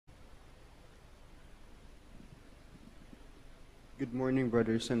Good morning,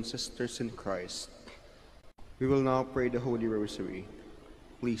 brothers and sisters in Christ. We will now pray the Holy Rosary.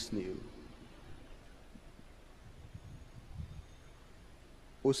 Please kneel.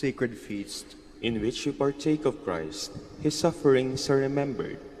 O sacred feast, in which we partake of Christ, His sufferings are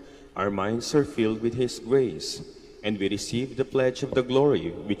remembered, our minds are filled with His grace, and we receive the pledge of the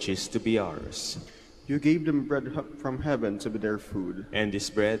glory which is to be ours. you gave them bread from heaven to be their food. And this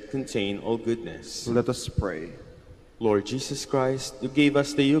bread contain all goodness. Let us pray. Lord Jesus Christ, you gave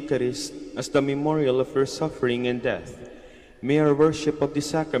us the Eucharist as the memorial of your suffering and death. May our worship of the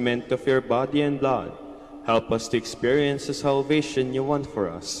sacrament of your body and blood help us to experience the salvation you won for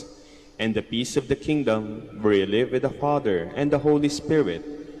us, and the peace of the kingdom where you live with the Father and the Holy Spirit,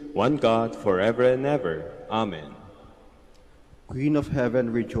 one God, forever and ever. Amen. Queen of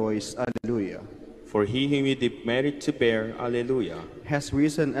heaven, rejoice. Alleluia. For he whom you did merit to bear, Alleluia, has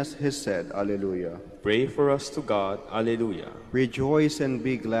risen as he said. Alleluia. Pray for us to God. Alleluia. Rejoice and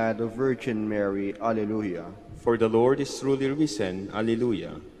be glad, O Virgin Mary. Alleluia. For the Lord is truly risen.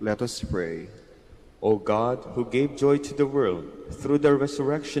 Alleluia. Let us pray. O God, who gave joy to the world through the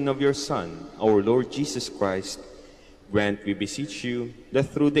resurrection of your Son, our Lord Jesus Christ, grant, we beseech you,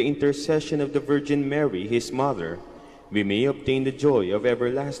 that through the intercession of the Virgin Mary, his mother, we may obtain the joy of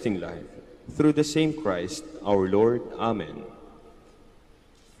everlasting life. Through the same Christ, our Lord. Amen.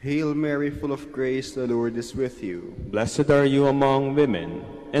 Hail Mary, full of grace, the Lord is with you. Blessed are you among women,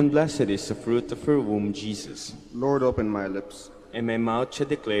 and blessed is the fruit of your womb, Jesus. Lord, open my lips, and my mouth shall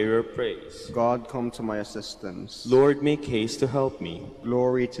declare your praise. God, come to my assistance. Lord, make haste to help me.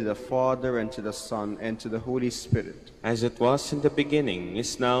 Glory to the Father, and to the Son, and to the Holy Spirit. As it was in the beginning,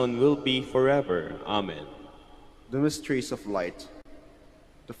 is now, and will be forever. Amen. The mysteries of light.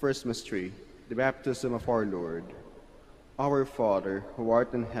 The first mystery, the baptism of our Lord. Our Father, who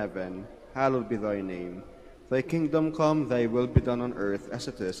art in heaven, hallowed be thy name. Thy kingdom come, thy will be done on earth as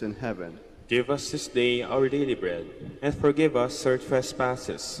it is in heaven. Give us this day our daily bread, and forgive us our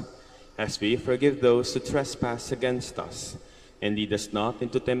trespasses, as we forgive those who trespass against us. And lead us not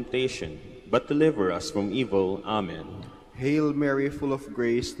into temptation, but deliver us from evil. Amen. Hail Mary, full of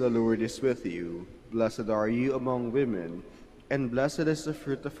grace, the Lord is with you. Blessed are you among women, and blessed is the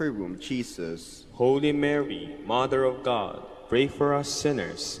fruit of your womb, Jesus. Holy Mary, Mother of God, pray for us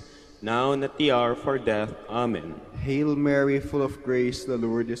sinners, now and at the hour of our death. Amen. Hail Mary, full of grace, the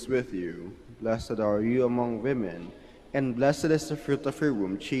Lord is with you. Blessed are you among women, and blessed is the fruit of your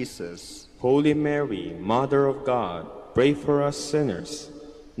womb, Jesus. Holy Mary, Mother of God, pray for us sinners,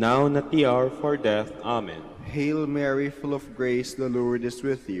 now and at the hour of our death. Amen. Hail Mary, full of grace, the Lord is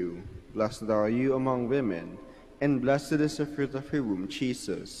with you. Blessed are you among women, and blessed is the fruit of your womb,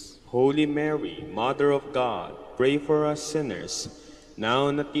 Jesus. Holy Mary, Mother of God, pray for us sinners, now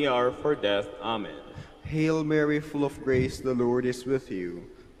and at the hour of our death. Amen. Hail Mary, full of grace, the Lord is with you.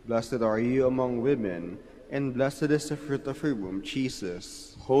 Blessed are you among women, and blessed is the fruit of your womb,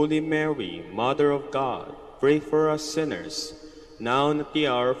 Jesus. Holy Mary, Mother of God, pray for us sinners, now and at the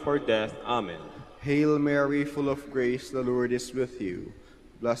hour of our death. Amen. Hail Mary, full of grace, the Lord is with you.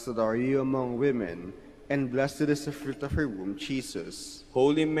 Blessed are you among women, and blessed is the fruit of your womb, Jesus.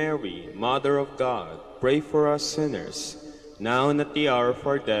 Holy Mary, Mother of God, pray for us sinners, now and at the hour of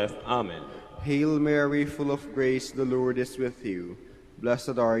our death. Amen. Hail Mary, full of grace, the Lord is with you.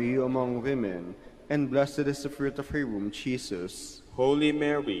 Blessed are you among women, and blessed is the fruit of your womb, Jesus. Holy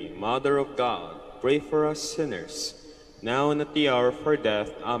Mary, Mother of God, pray for us sinners, now and at the hour of our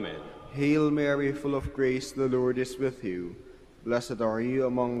death. Amen. Hail Mary, full of grace, the Lord is with you. Blessed are you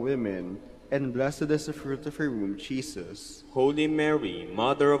among women, and blessed is the fruit of your womb, Jesus. Holy Mary,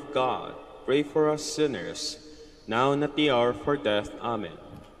 Mother of God, pray for us sinners, now and at the hour of our death. Amen.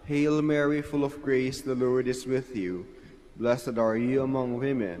 Hail Mary, full of grace, the Lord is with you. Blessed are you among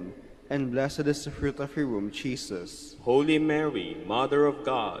women, and blessed is the fruit of your womb, Jesus. Holy Mary, Mother of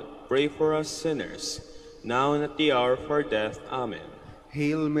God, pray for us sinners, now and at the hour of our death. Amen.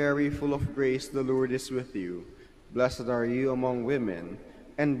 Hail Mary, full of grace, the Lord is with you. Blessed are you among women,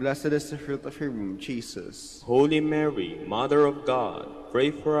 and blessed is the fruit of your womb, Jesus. Holy Mary, Mother of God, pray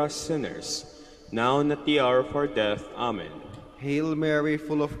for us sinners, now and at the hour of our death. Amen. Hail Mary,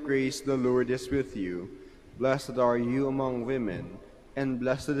 full of grace, the Lord is with you. Blessed are you among women, and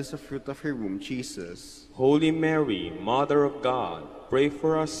blessed is the fruit of your womb, Jesus. Holy Mary, Mother of God, pray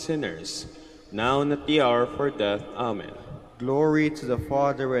for us sinners, now and at the hour of our death. Amen. Glory to the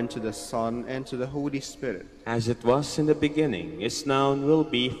Father, and to the Son, and to the Holy Spirit. As it was in the beginning, is now, and will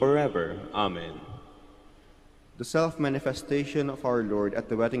be forever. Amen. The self-manifestation of our Lord at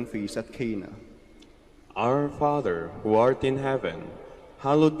the wedding feast at Cana. Our Father, who art in heaven,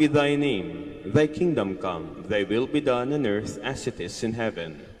 Hallowed be thy name. Thy kingdom come, thy will be done on earth as it is in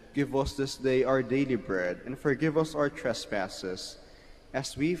heaven. Give us this day our daily bread, and forgive us our trespasses,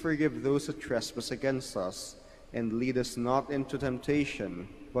 as we forgive those who trespass against us. And lead us not into temptation,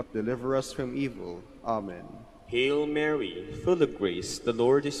 but deliver us from evil. Amen. Hail Mary, full of grace, the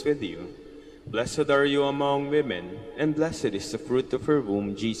Lord is with you. Blessed are you among women, and blessed is the fruit of her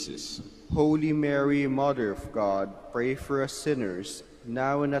womb, Jesus. Holy Mary, Mother of God, pray for us sinners,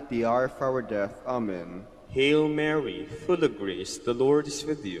 now and at the hour of our death. Amen. Hail Mary, full of grace, the Lord is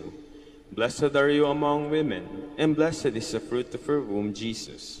with you. Blessed are you among women, and blessed is the fruit of her womb,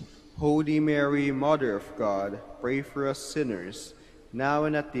 Jesus. Holy Mary, Mother of God, pray for us sinners, now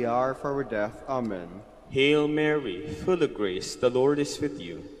and at the hour of our death. Amen. Hail Mary, full of grace, the Lord is with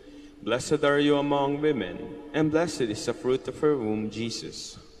you. Blessed are you among women, and blessed is the fruit of her womb,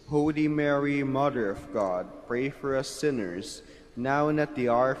 Jesus. Holy Mary, Mother of God, pray for us sinners, now and at the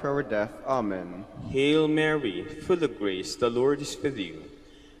hour of our death. Amen. Hail Mary, full of grace, the Lord is with you.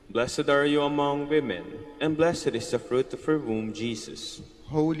 Blessed are you among women, and blessed is the fruit of her womb, Jesus.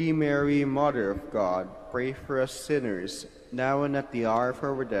 Holy Mary, Mother of God, pray for us sinners, now and at the hour of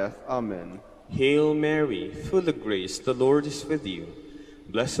our death. Amen. Hail Mary, full of grace, the Lord is with you.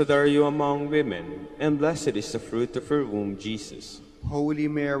 Blessed are you among women, and blessed is the fruit of her womb, Jesus. Holy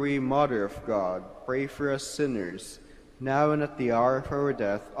Mary, Mother of God, pray for us sinners, now and at the hour of our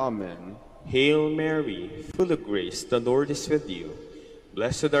death. Amen. Hail Mary, full of grace, the Lord is with you.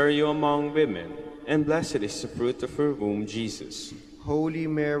 Blessed are you among women, and blessed is the fruit of her womb, Jesus. Holy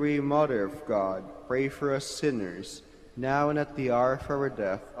Mary, Mother of God, pray for us sinners, now and at the hour of our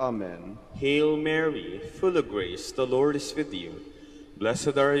death. Amen. Hail Mary, full of grace, the Lord is with you.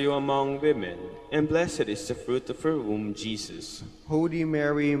 Blessed are you among women, and blessed is the fruit of her womb, Jesus. Holy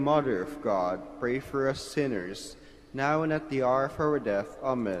Mary, Mother of God, pray for us sinners, now and at the hour of our death.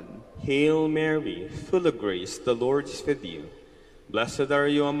 Amen. Hail Mary, full of grace, the Lord is with you. Blessed are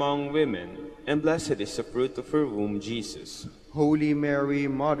you among women, and blessed is the fruit of her womb, Jesus. Holy Mary,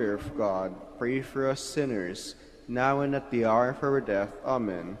 Mother of God, pray for us sinners, now and at the hour of our death.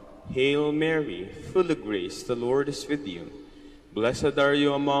 Amen. Hail Mary, full of grace, the Lord is with you. Blessed are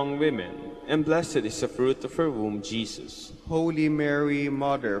you among women, and blessed is the fruit of her womb, Jesus. Holy Mary,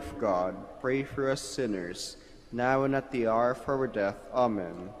 Mother of God, pray for us sinners, now and at the hour of our death.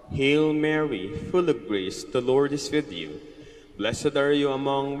 Amen. Hail Mary, full of grace, the Lord is with you. Blessed are you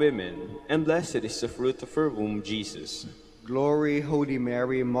among women, and blessed is the fruit of her womb, Jesus. Glory, Holy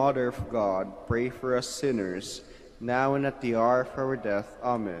Mary, Mother of God, pray for us sinners, now and at the hour of our death.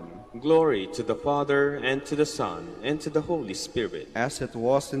 Amen. Glory to the Father, and to the Son, and to the Holy Spirit. As it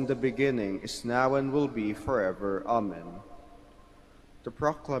was in the beginning, is now, and will be forever. Amen. The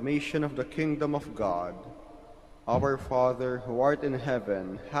proclamation of the kingdom of God. Our Father, who art in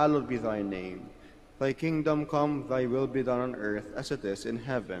heaven, hallowed be thy name. Thy kingdom come, thy will be done on earth as it is in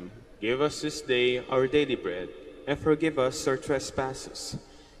heaven. Give us this day our daily bread, and forgive us our trespasses,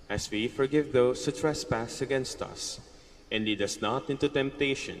 as we forgive those who trespass against us. And lead us not into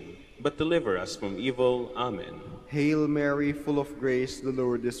temptation, but deliver us from evil. Amen. Hail Mary, full of grace, the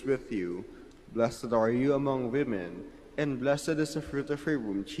Lord is with you. Blessed are you among women, and blessed is the fruit of your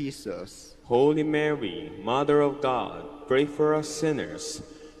womb, Jesus. Holy Mary, Mother of God, pray for us sinners,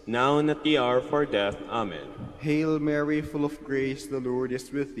 now and at the hour of our death. Amen. Hail Mary, full of grace, the Lord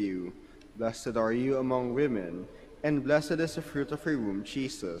is with you. Blessed are you among women, and blessed is the fruit of your womb,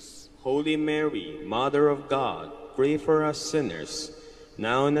 Jesus. Holy Mary, Mother of God, pray for us sinners,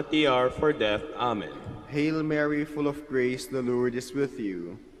 now and at the hour of our death. Amen. Hail Mary, full of grace, the Lord is with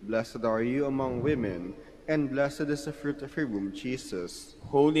you. Blessed are you among women, and blessed is the fruit of your womb, Jesus.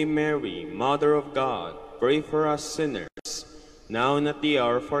 Holy Mary, Mother of God, pray for us sinners, now and at the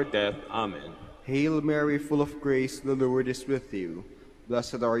hour of our death. Amen. Hail Mary, full of grace, the Lord is with you.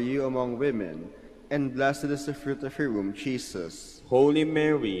 Blessed are you among women, and blessed is the fruit of your womb, Jesus. Holy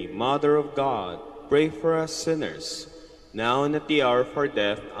Mary, Mother of God, pray for us sinners, now and at the hour of our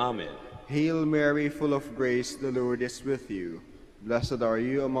death. Amen. Hail Mary, full of grace, the Lord is with you. Blessed are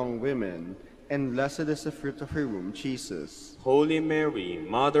you among women, and blessed is the fruit of your womb, Jesus. Holy Mary,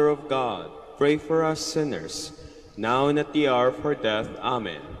 Mother of God, pray for us sinners, now and at the hour of our death.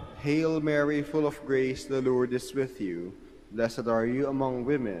 Amen. Hail Mary, full of grace, the Lord is with you. Blessed are you among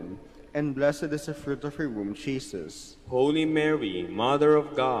women, and blessed is the fruit of your womb, Jesus. Holy Mary, Mother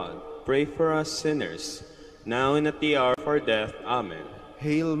of God, pray for us sinners, now and at the hour of our death. Amen.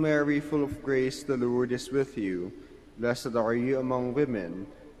 Hail Mary, full of grace, the Lord is with you. Blessed are you among women,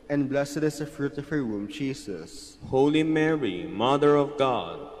 and blessed is the fruit of your womb, Jesus. Holy Mary, Mother of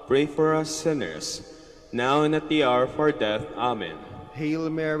God, pray for us sinners, now and at the hour of our death. Amen. Hail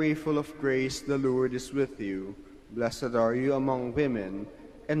Mary, full of grace, the Lord is with you. Blessed are you among women,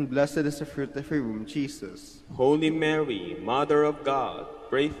 and blessed is the fruit of your womb, Jesus. Holy Mary, Mother of God,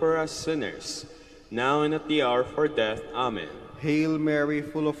 pray for us sinners, now and at the hour of our death. Amen. Hail Mary,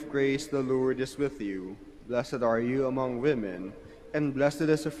 full of grace, the Lord is with you. Blessed are you among women, and blessed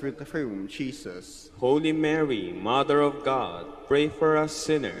is the fruit of your womb, Jesus. Holy Mary, Mother of God, pray for us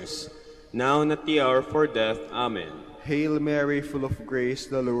sinners, now and at the hour of our death. Amen. Hail Mary, full of grace,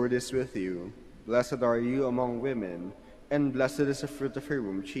 the Lord is with you. Blessed are you among women, and blessed is the fruit of your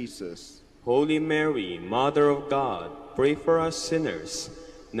womb, Jesus. Holy Mary, Mother of God, pray for us sinners,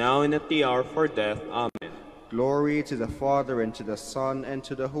 now and at the hour of our death. Amen. Glory to the Father, and to the Son, and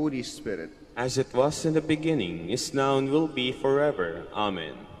to the Holy Spirit. As it was in the beginning, is now, and will be forever.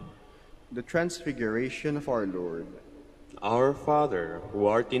 Amen. The Transfiguration of our Lord. Our Father, who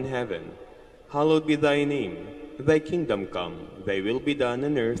art in heaven, hallowed be thy name. Thy kingdom come, thy will be done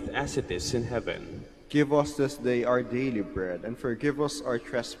on earth as it is in heaven. Give us this day our daily bread, and forgive us our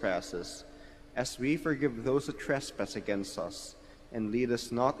trespasses, as we forgive those who trespass against us. And lead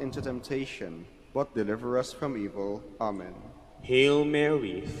us not into temptation, but deliver us from evil. Amen. Hail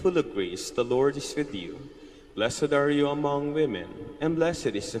Mary, full of grace, the Lord is with you. Blessed are you among women, and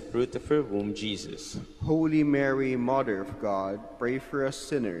blessed is the fruit of your womb, Jesus. Holy Mary, Mother of God, pray for us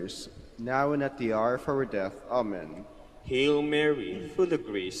sinners, now and at the hour of our death. Amen. Hail Mary, full of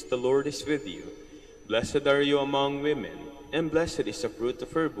grace, the Lord is with you. Blessed are you among women, and blessed is the fruit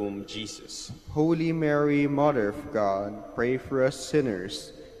of your womb, Jesus. Holy Mary, Mother of God, pray for us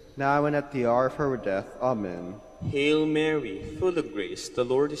sinners, now and at the hour of our death. Amen. Hail Mary, full of grace, the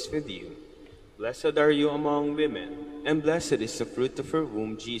Lord is with you. Blessed are you among women, and blessed is the fruit of your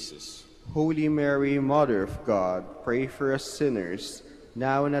womb, Jesus. Holy Mary, Mother of God, pray for us sinners,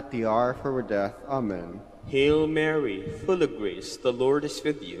 now and at the hour of our death. Amen. Hail Mary, full of grace, the Lord is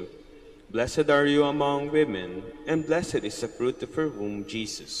with you. Blessed are you among women, and blessed is the fruit of your womb,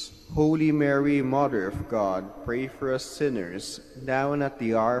 Jesus. Holy Mary, Mother of God, pray for us sinners, now and at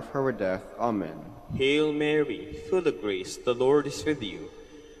the hour of our death. Amen. Hail Mary, full of grace, the Lord is with you.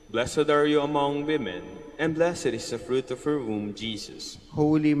 Blessed are you among women, and blessed is the fruit of your womb, Jesus.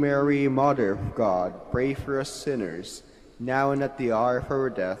 Holy Mary, Mother of God, pray for us sinners, now and at the hour of our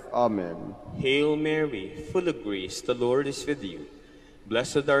death. Amen. Hail Mary, full of grace, the Lord is with you.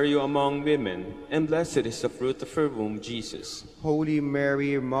 Blessed are you among women, and blessed is the fruit of your womb, Jesus. Holy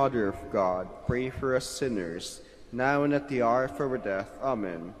Mary, Mother of God, pray for us sinners, now and at the hour of our death.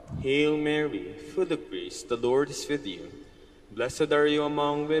 Amen. Hail Mary, full of grace, the Lord is with you. Blessed are you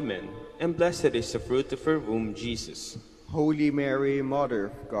among women, and blessed is the fruit of your womb, Jesus. Holy Mary, Mother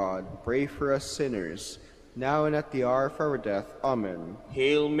of God, pray for us sinners, now and at the hour of our death. Amen.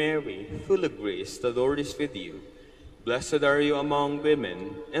 Hail Mary, full of grace, the Lord is with you. Blessed are you among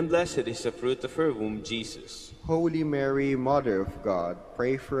women, and blessed is the fruit of your womb, Jesus. Holy Mary, Mother of God,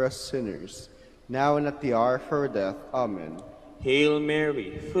 pray for us sinners, now and at the hour of our death. Amen. Hail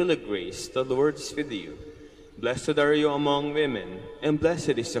Mary, full of grace, the Lord is with you. Blessed are you among women, and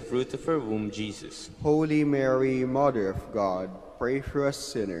blessed is the fruit of your womb, Jesus. Holy Mary, Mother of God, pray for us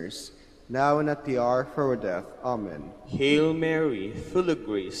sinners, now and at the hour of our death. Amen. Hail Mary, full of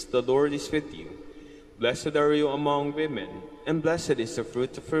grace, the Lord is with you. Blessed are you among women, and blessed is the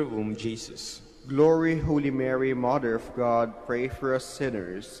fruit of your womb, Jesus. Glory, Holy Mary, Mother of God, pray for us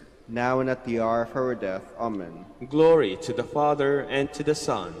sinners, now and at the hour of our death. Amen. Glory to the Father, and to the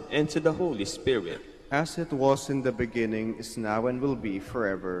Son, and to the Holy Spirit. As it was in the beginning, is now, and will be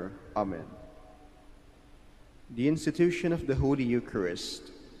forever. Amen. The institution of the Holy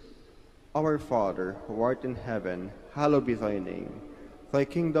Eucharist. Our Father, who art in heaven, hallowed be thy name. Thy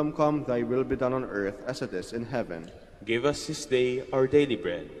kingdom come, thy will be done on earth as it is in heaven. Give us this day our daily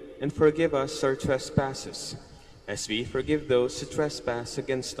bread, and forgive us our trespasses, as we forgive those who trespass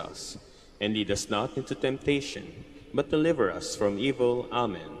against us. And lead us not into temptation, but deliver us from evil.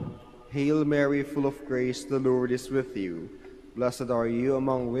 Amen. Hail Mary, full of grace, the Lord is with you. Blessed are you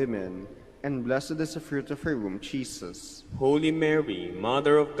among women, and blessed is the fruit of your womb, Jesus. Holy Mary,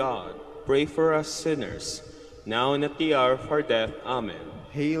 Mother of God, pray for us sinners, now and at the hour of our death. Amen.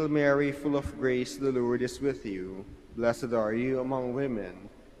 Hail Mary, full of grace, the Lord is with you. Blessed are you among women,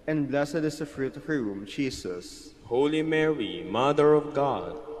 and blessed is the fruit of your womb, Jesus. Holy Mary, Mother of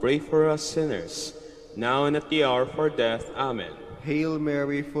God, pray for us sinners, now and at the hour of our death. Amen. Hail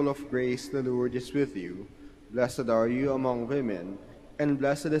Mary, full of grace, the Lord is with you. Blessed are you among women, and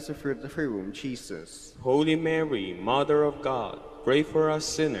blessed is the fruit of your womb, Jesus. Holy Mary, Mother of God, pray for us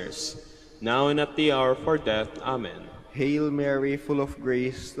sinners, now and at the hour of our death. Amen. Hail Mary, full of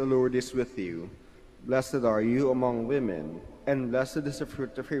grace, the Lord is with you. Blessed are you among women, and blessed is the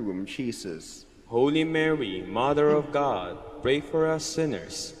fruit of your womb, Jesus. Holy Mary, Mother of God, pray for us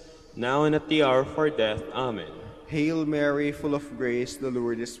sinners, now and at the hour of our death. Amen. Hail Mary, full of grace, the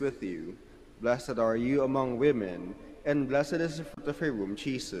Lord is with you. Blessed are you among women, and blessed is the fruit of your womb,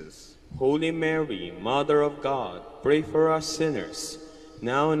 Jesus. Holy Mary, Mother of God, pray for us sinners,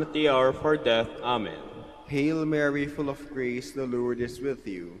 now and at the hour of our death. Amen. Hail Mary, full of grace, the Lord is with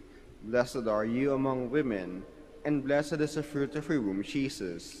you. Blessed are you among women, and blessed is the fruit of your womb,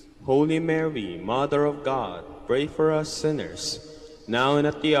 Jesus. Holy Mary, Mother of God, pray for us sinners, now and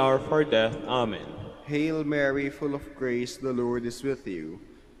at the hour of our death. Amen. Hail Mary, full of grace, the Lord is with you.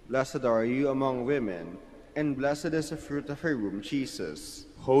 Blessed are you among women, and blessed is the fruit of your womb, Jesus.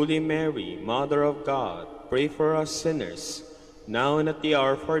 Holy Mary, Mother of God, pray for us sinners, now and at the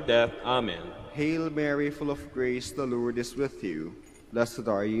hour of our death. Amen. Hail Mary, full of grace, the Lord is with you. Blessed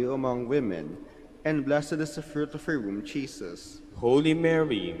are you among women, and blessed is the fruit of your womb, Jesus. Holy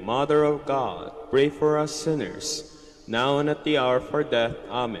Mary, Mother of God, pray for us sinners, now and at the hour of our death.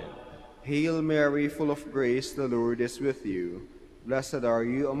 Amen. Hail Mary, full of grace, the Lord is with you. Blessed are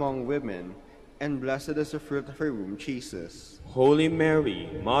you among women, and blessed is the fruit of your womb, Jesus. Holy Mary,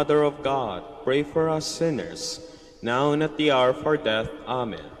 Mother of God, pray for us sinners, now and at the hour of our death.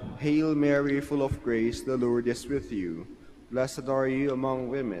 Amen. Hail Mary, full of grace, the Lord is with you. Blessed are you among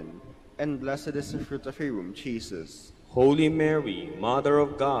women, and blessed is the fruit of your womb, Jesus. Holy Mary, Mother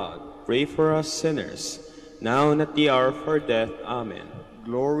of God, pray for us sinners, now and at the hour of our death. Amen.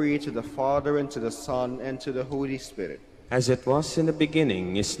 Glory to the Father, and to the Son, and to the Holy Spirit. As it was in the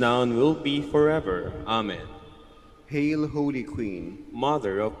beginning, is now, and will be forever. Amen. Hail, Holy Queen.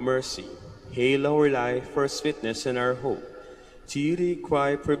 Mother of mercy, hail our life, our sweetness, and our hope. To you do we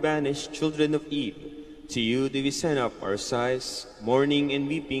cry, for banished children of Eve. To you do we send up our sighs, mourning and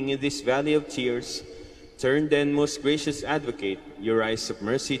weeping in this valley of tears. Turn then, most gracious Advocate, your eyes of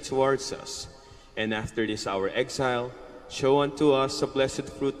mercy towards us, and after this our exile, show unto us the blessed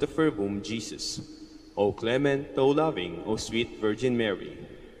fruit of your womb, Jesus. O clement, O loving, O sweet Virgin Mary,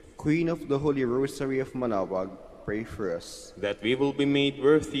 Queen of the Holy Rosary of Manaoag, pray for us. that we will be made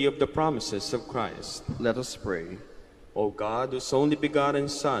worthy of the promises of Christ. Let us pray. O God, whose only begotten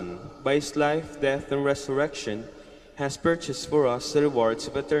Son, by his life, death, and resurrection, has purchased for us the rewards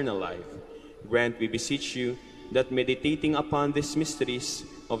of eternal life, grant, we beseech you, that meditating upon these mysteries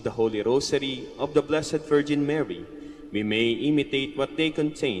of the Holy Rosary of the Blessed Virgin Mary, we may imitate what they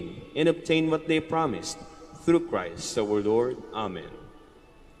contain and obtain what they promised, through Christ our Lord. Amen.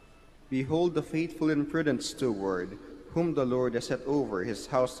 Behold the faithful and prudent steward, whom the Lord has set over his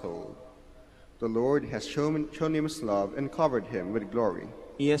household. The Lord has shown him his love and covered him with glory.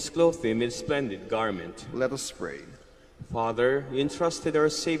 He has clothed him with splendid garment. Let us pray. Father, you entrusted our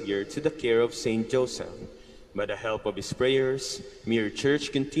Savior to the care of Saint Joseph. By the help of his prayers, may your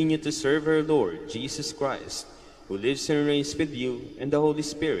Church continue to serve her Lord, Jesus Christ, who lives and reigns with you and the Holy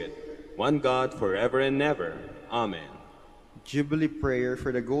Spirit, one God, forever and ever. Amen. Jubilee prayer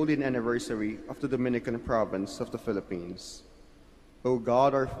for the golden anniversary of the Dominican province of the Philippines. O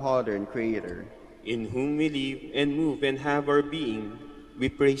God, our Father and Creator, in whom we live and move and have our being, we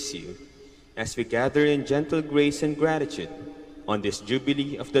praise you, as we gather in gentle grace and gratitude on this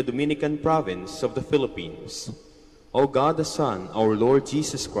Jubilee of the Dominican province of the Philippines. O God the Son, our Lord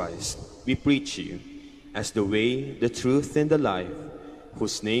Jesus Christ, we preach you as the way, the truth, and the life,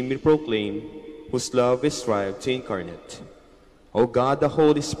 whose name we proclaim, whose love we strive to incarnate. O God, the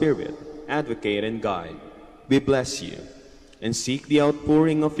Holy Spirit, advocate and guide, we bless you and seek the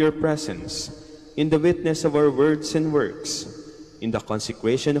outpouring of your presence in the witness of our words and works, in the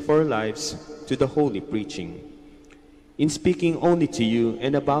consecration of our lives to the holy preaching. In speaking only to you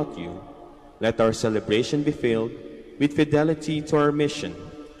and about you, let our celebration be filled with fidelity to our mission,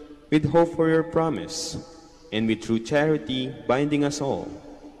 with hope for your promise, and with true charity binding us all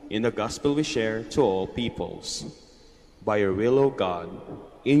in the gospel we share to all peoples. By your will, O God,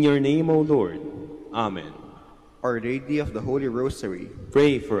 in your name, O Lord. Amen. Our Lady of the Holy Rosary,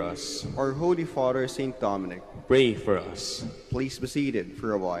 Pray for us. our Holy Father, Saint Dominic, Pray for us. please be seated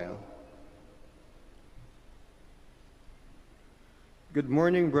for a while. Good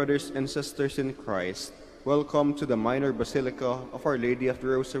morning, brothers and sisters in Christ. Welcome to the Minor Basilica of Our Lady of the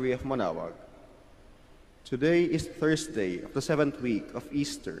Rosary of Manaoag. Today is Thursday of the 7th week of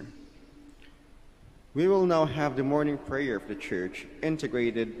Easter. We will now have the morning prayer of the Church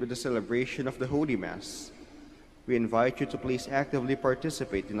integrated with the celebration of the Holy Mass. We invite you to please actively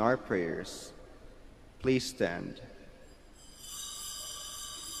participate in our prayers. Please stand.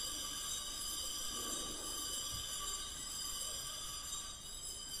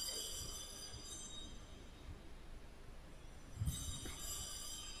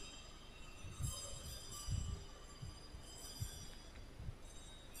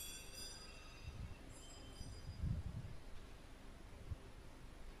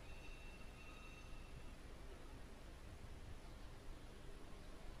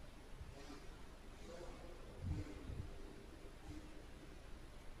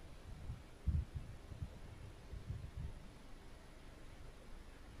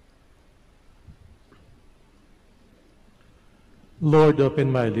 Lord,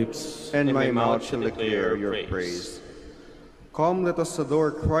 open my lips. And my mouth shall declare your praise. Come, let us adore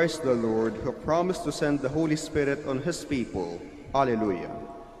Christ the Lord, who promised to send the Holy Spirit on his people. Alleluia.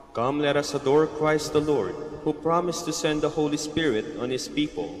 Come, let us adore Christ the Lord, who promised to send the Holy Spirit on his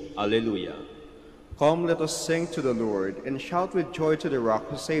people. Alleluia. Come, let us sing to the Lord, and shout with joy to the rock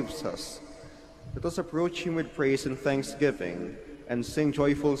who saves us. Let us approach him with praise and thanksgiving, and sing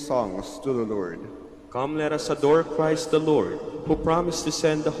joyful songs to the Lord. Come, let us adore Christ the Lord, who promised to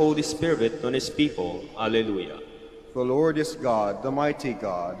send the Holy Spirit on his people. Alleluia. The Lord is God, the mighty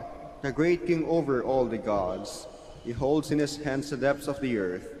God, the great King over all the gods. He holds in his hands the depths of the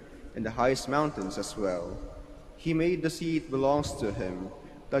earth, and the highest mountains as well. He made the sea, it belongs to him,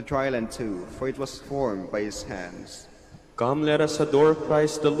 the dry land too, for it was formed by his hands. Come, let us adore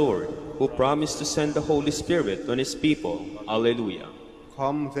Christ the Lord, who promised to send the Holy Spirit on his people. Alleluia.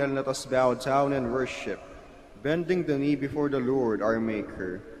 Come, then let us bow down and worship, bending the knee before the Lord our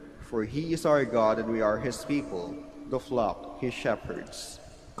Maker. For he is our God, and we are his people, the flock he shepherds.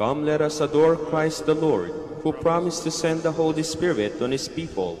 Come, let us adore Christ the Lord, who promised to send the Holy Spirit on his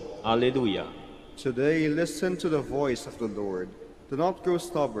people. Alleluia. Today listen to the voice of the Lord. Do not grow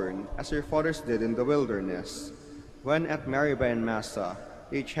stubborn, as your fathers did in the wilderness. When at Meribah and Massa,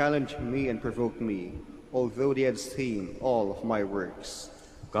 they challenged me and provoked me, although they had seen all of my works.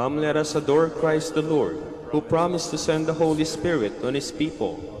 Come, let us adore Christ the Lord, who promised to send the Holy Spirit on his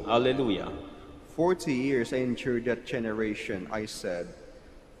people. Alleluia. 40 years I endured that generation, I said.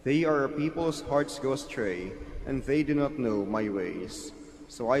 They are a people whose hearts go astray, and they do not know my ways.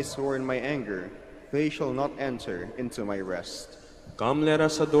 So I swore in my anger, they shall not enter into my rest. Come, let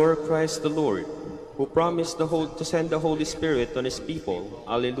us adore Christ the Lord, who promised to send the Holy Spirit on his people.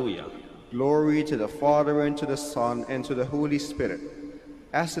 Alleluia. Glory to the Father, and to the Son, and to the Holy Spirit,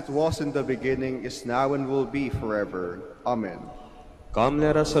 as it was in the beginning, is now, and will be forever. Amen. Come,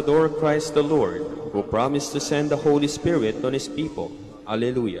 let us adore Christ the Lord, who promised to send the Holy Spirit on his people.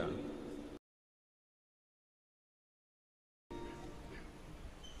 Alleluia.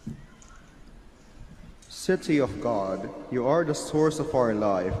 City of God, you are the source of our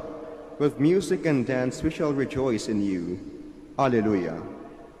life. With music and dance we shall rejoice in you. Alleluia.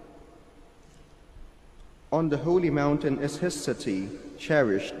 On the holy mountain is his city,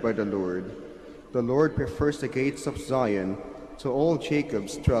 cherished by the Lord. The Lord prefers the gates of Zion to all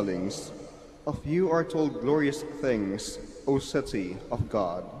Jacob's dwellings. Of you are told glorious things, O city of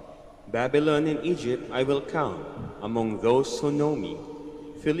God. Babylon and Egypt I will count among those who know me.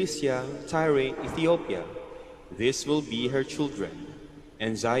 Philistia, Tyre, Ethiopia, this will be her children.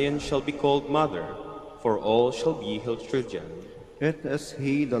 And Zion shall be called mother, for all shall be her children. It is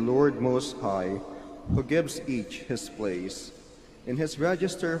he, the Lord Most High, who gives each his place. In his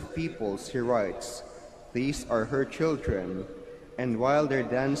register of peoples he writes, these are her children, and while they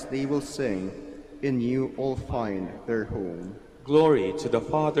dance they will sing, in you all find their home. Glory to the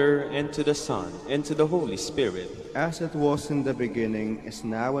Father, and to the Son, and to the Holy Spirit. As it was in the beginning, is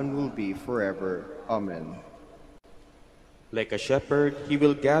now, and will be forever. Amen. Like a shepherd, he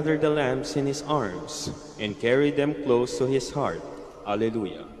will gather the lambs in his arms, and carry them close to his heart.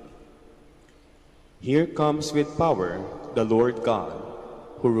 Alleluia. Here comes with power the Lord God,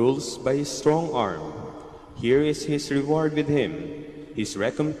 who rules by his strong arm. Here is his reward with him, his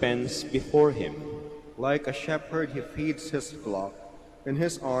recompense before him. Like a shepherd he feeds his flock. In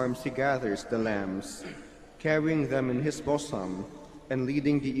his arms he gathers the lambs, carrying them in his bosom, and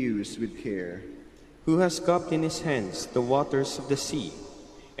leading the ewes with care. Who has cupped in his hands the waters of the sea,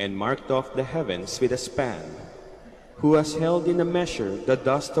 and marked off the heavens with a span? Who has held in a measure the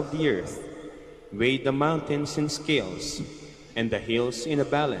dust of the earth, weighed the mountains in scales, and the hills in a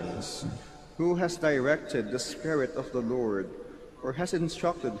balance? Who has directed the Spirit of the Lord, or has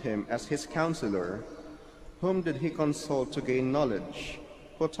instructed him as his counselor? Whom did he consult to gain knowledge?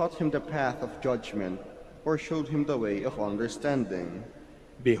 Who taught him the path of judgment, or showed him the way of understanding?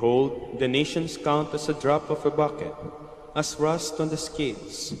 Behold, the nations count as a drop of a bucket, as rust on the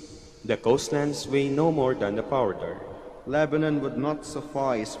scales. The coastlands weigh no more than the powder. Lebanon would not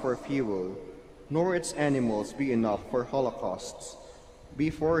suffice for fuel, nor its animals be enough for holocausts.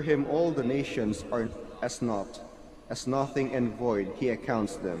 Before him all the nations are as naught, as nothing and void he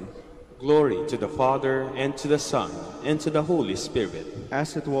accounts them. Glory to the Father, and to the Son, and to the Holy Spirit.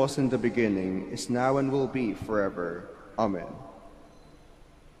 As it was in the beginning, is now, and will be forever. Amen.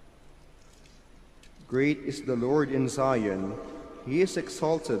 Great is the Lord in Zion. He is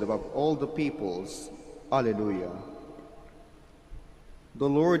exalted above all the peoples. Alleluia. The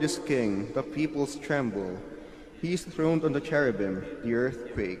Lord is King, the peoples tremble. He is throned on the cherubim, the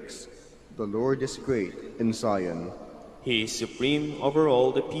earth quakes. The Lord is great in Zion. He is supreme over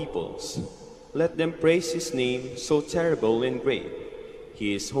all the peoples. Let them praise his name, so terrible and great.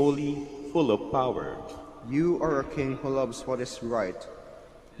 He is holy, full of power. You are a king who loves what is right.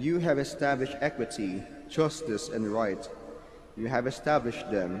 You have established equity, justice, and right. You have established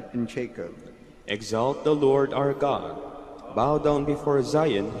them in Jacob. Exalt the Lord our God. Bow down before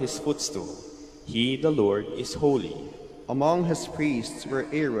Zion, his footstool. He, the Lord, is holy. Among his priests were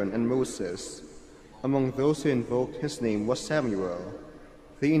Aaron and Moses. Among those who invoked his name was Samuel.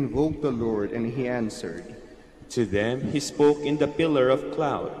 They invoked the Lord, and he answered. To them he spoke in the pillar of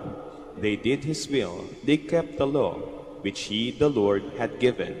cloud. They did his will. They kept the law, which he, the Lord, had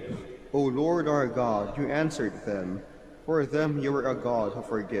given. O Lord our God, you answered them. For them you are a God who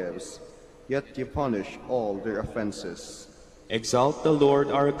forgives, yet you punish all their offenses. Exalt the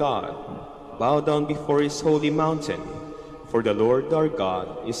Lord our God. Bow down before his holy mountain, for the Lord our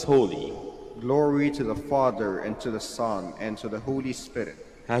God is holy. Glory to the Father, and to the Son, and to the Holy Spirit.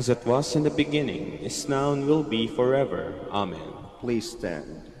 As it was in the beginning, is now, and will be forever. Amen. Please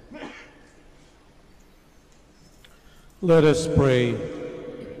stand. Let us pray.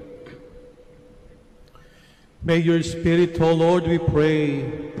 May your Spirit, O Lord, we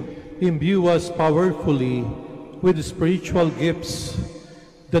pray, imbue us powerfully with spiritual gifts,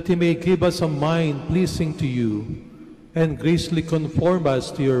 that he may give us a mind pleasing to you, and graciously conform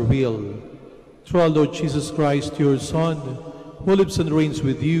us to your will. Through our Lord Jesus Christ, your Son, who lives and reigns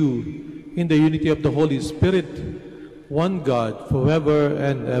with you in the unity of the Holy Spirit, one God, forever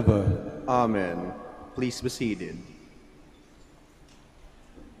and ever. Amen. Please be seated.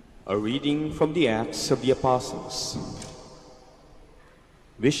 A reading from the Acts of the Apostles.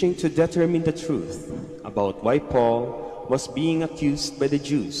 Wishing to determine the truth about why Paul was being accused by the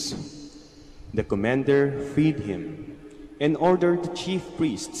Jews, the commander freed him and ordered the chief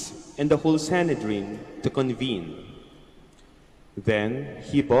priests and the whole Sanhedrin to convene. Then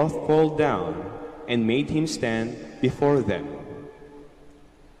he both called down and made him stand before them.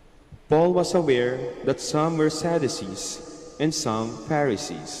 Paul was aware that some were Sadducees and some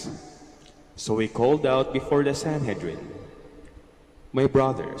Pharisees. So he called out before the Sanhedrin, "My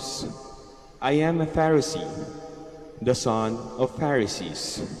brothers, I am a Pharisee, the son of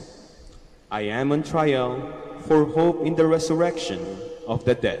Pharisees. I am on trial for hope in the resurrection of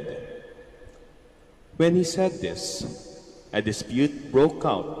the dead." When he said this, a dispute broke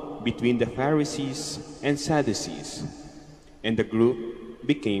out between the Pharisees and Sadducees, and the group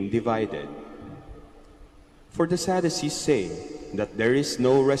became divided. For the Sadducees say that there is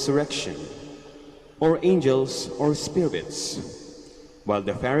no resurrection, or angels or spirits, while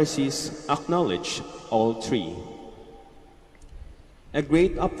the Pharisees acknowledge all three. A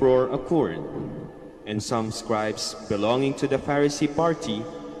great uproar occurred, and some scribes belonging to the Pharisee party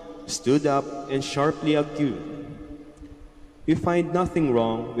stood up and sharply argued, "We find nothing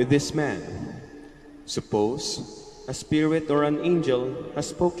wrong with this man. Suppose a spirit or an angel has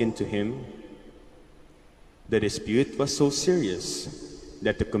spoken to him." The dispute was so serious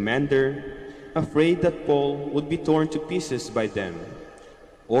that the commander, afraid that Paul would be torn to pieces by them,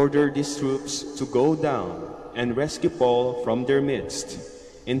 ordered his troops to go down and rescue Paul from their midst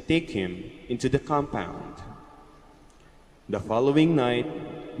and take him into the compound. The following night,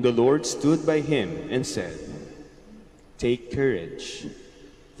 the Lord stood by him and said, "Take courage,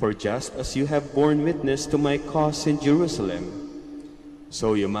 for just as you have borne witness to my cause in Jerusalem,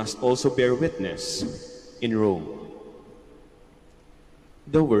 so you must also bear witness in Rome."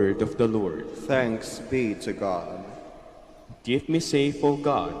 The word of the Lord. Thanks be to God. Keep me safe, O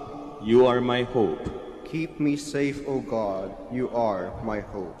God, you are my hope. Keep me safe, O God, you are my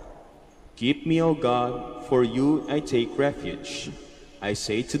hope. Keep me, O God, for you I take refuge. I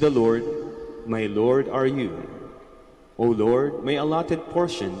say to the Lord, "My Lord are you." O Lord, my allotted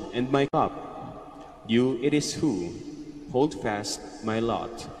portion and my cup, you it is who hold fast my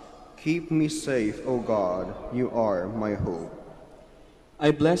lot. Keep me safe, O God, you are my hope. I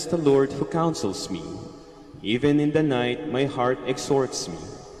bless the Lord who counsels me. Even in the night my heart exhorts me.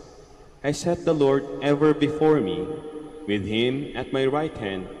 I set the Lord ever before me. With him at my right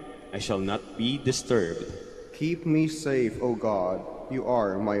hand I shall not be disturbed. Keep me safe, O God, you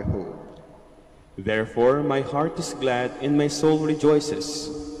are my hope. Therefore my heart is glad and my soul rejoices.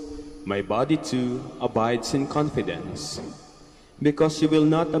 My body too abides in confidence. Because you will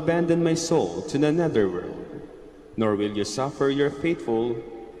not abandon my soul to the netherworld, nor will you suffer your faithful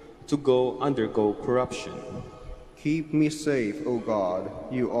to undergo corruption. Keep me safe, O God,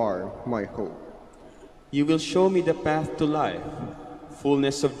 you are my hope. You will show me the path to life,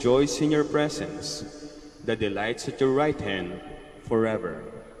 fullness of joys in your presence, the delights at your right hand forever.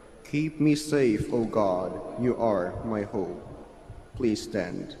 Keep me safe, O God, you are my hope. Please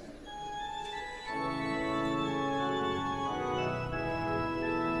stand.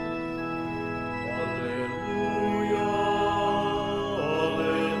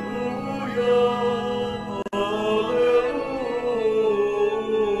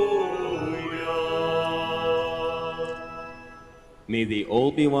 May they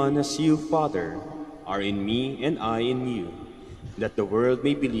all be one as you, Father, are in me and I in you, that the world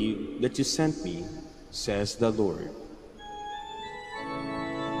may believe that you sent me, says the Lord.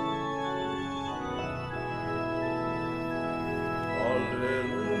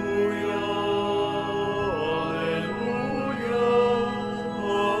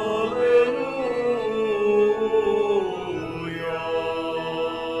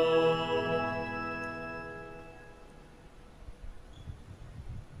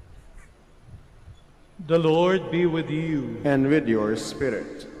 The Lord be with you. And with your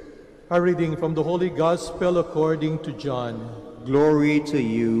spirit. A reading from the Holy Gospel according to John. Glory to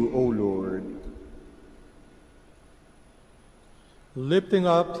you, O Lord. Lifting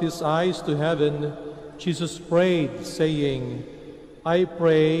up his eyes to heaven, Jesus prayed, saying, I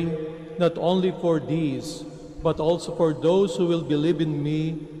pray not only for these, but also for those who will believe in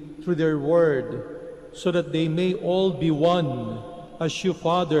me through their word, so that they may all be one, as you,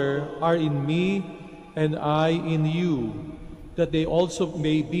 Father, are in me and I in you, that they also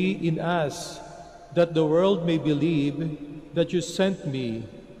may be in us, that the world may believe that you sent me.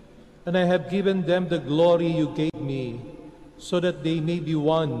 And I have given them the glory you gave me, so that they may be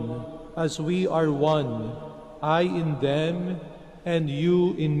one, as we are one, I in them and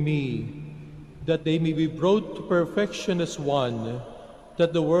you in me, that they may be brought to perfection as one,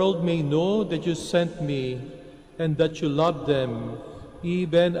 that the world may know that you sent me, and that you love them,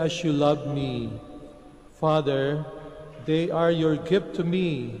 even as you loved me. Father, they are your gift to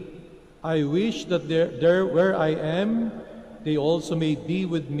me. I wish that there where I am, they also may be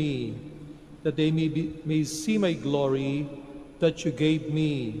with me, that they may see my glory that you gave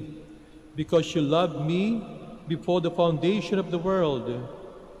me, because you loved me before the foundation of the world.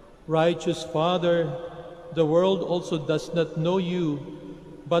 Righteous Father, the world also does not know you,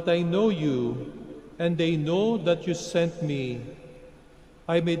 but I know you, and they know that you sent me.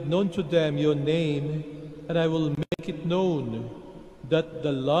 I made known to them your name, and I will make it known, that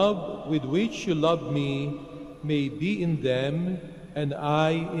the love with which you love me may be in them, and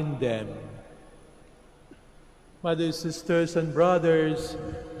I in them. Mothers, sisters, and brothers,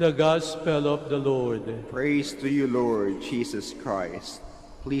 the Gospel of the Lord. Praise to you, Lord Jesus Christ.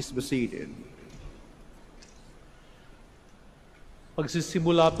 Please be seated.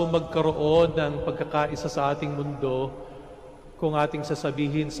 Pagsisimula po magkaroon ng pagkakaisa sa ating mundo, kung ating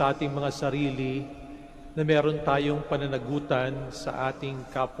sasabihin sa ating mga sarili na meron tayong pananagutan sa ating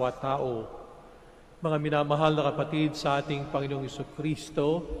kapwa-tao. Mga minamahal na kapatid sa ating Panginoong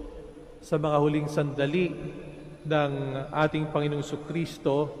Jesucristo, sa mga huling sandali ng ating Panginoong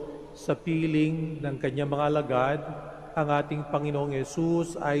Jesucristo sa piling ng kanyang mga alagad, ang ating Panginoong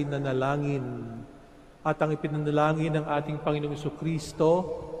Yesus ay nanalangin. At ang ipinanalangin ng ating Panginoong Jesucristo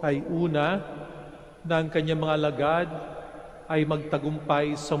ay una, ng kanyang mga alagad ay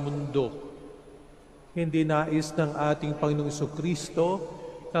magtagumpay sa mundo. Hindi nais ng ating Panginoong Jesucristo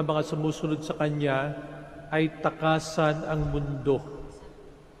na mga sumusunod sa Kanya ay takasan ang mundo.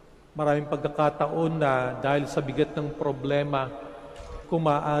 Maraming pagkakataon na dahil sa bigat ng problema, kung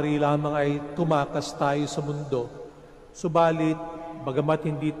maaari lamang ay tumakas tayo sa mundo. Subalit, bagamat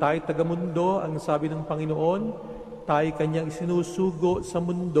hindi tayo taga-mundo, ang sabi ng Panginoon, tayo Kanyang isinusugo sa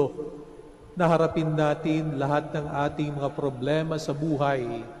mundo. Naharapin natin lahat ng ating mga problema sa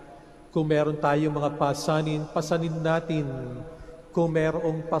buhay. Kung meron tayong mga pasanin natin. Kung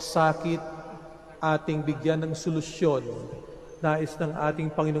merong pasakit, ating bigyan ng solusyon. Nais ng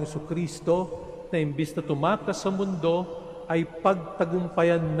ating Panginoong Jesucristo na imbis na tumakas sa mundo, ay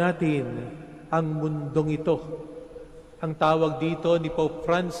pagtagumpayan natin ang mundong ito. Ang tawag dito ni Pope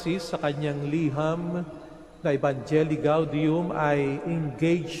Francis sa kanyang liham na Evangelii Gaudium ay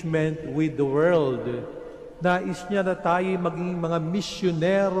engagement with the world. Nais niya na tayo maging mga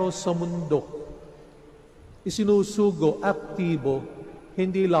misyonero sa mundo. Isinusugo, aktibo,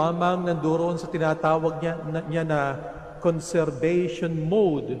 hindi lamang nandoon sa tinatawag niya na conservation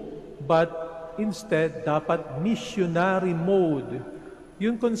mode, but instead dapat missionary mode.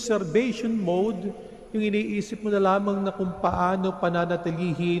 Yung conservation mode, yung iniisip mo na lamang na kung paano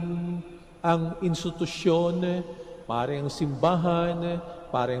pananatilihin ang institusyon, maring simbahan,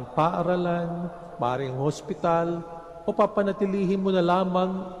 maring paaralan, maring hospital, o papanatilihin mo na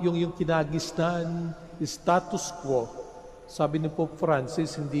lamang yung kinagisnan, status quo. Sabi ni Pope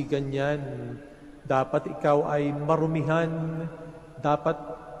Francis, hindi ganyan. Dapat ikaw ay marumihan, dapat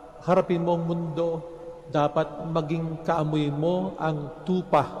harapin mo ang mundo, dapat maging kaamoy mo ang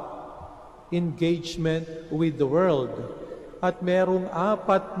tupa, engagement with the world. At merong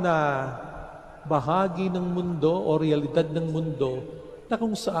 4 na bahagi ng mundo o realidad ng mundo na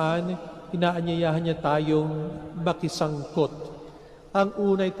kung saan inaanyayahan niya tayong makisangkot. Ang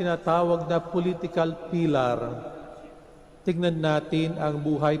una ay tinatawag na political pillar. Tingnan natin ang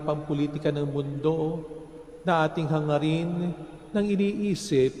buhay pampolitika ng mundo na ating hangarin ng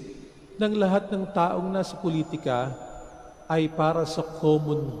iniisip ng lahat ng taong nasa politika ay para sa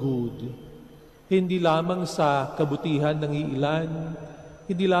common good. Hindi lamang sa kabutihan ng iilan,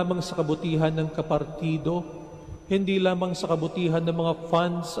 hindi lamang sa kabutihan ng kapartido, hindi lamang sa kabutihan ng mga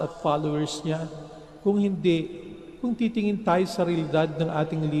fans at followers niya, kung titingin tayo sa realidad ng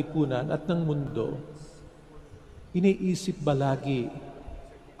ating lipunan at ng mundo, iniisip ba lagi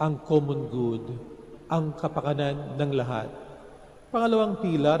ang common good, ang kapakanan ng lahat? Pangalawang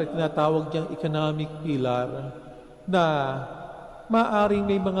pilar, tinatawag niyang economic pillar, na maaring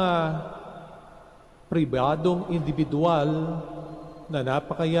may mga pribadong individual na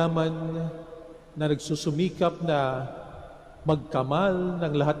napakayaman, na nagsusumikap na magkamal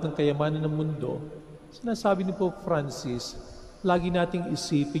ng lahat ng kayamanan ng mundo. Sinasabi ni Pope Francis, lagi nating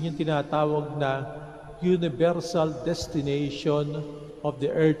isipin yung tinatawag na universal destination of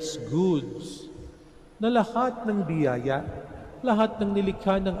the earth's goods, na lahat ng biyaya, lahat ng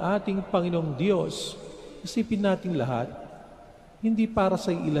nilikha ng ating Panginoong Diyos, isipin natin lahat, hindi para sa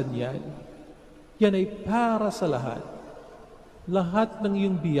ilan yan. Yan ay para sa lahat. Lahat ng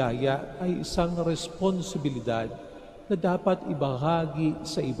iyong biyaya ay isang responsibilidad na dapat ibahagi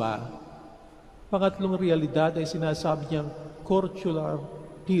sa iba. Pangatlong realidad ay sinasabi niyang cultural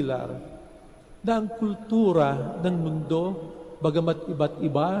pillar, na ang kultura ng mundo, bagamat iba't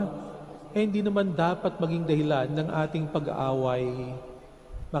iba, ay hindi naman dapat maging dahilan ng ating pag-aaway.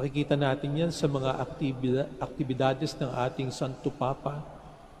 Makikita natin yan sa mga aktibidades ng ating Santo Papa.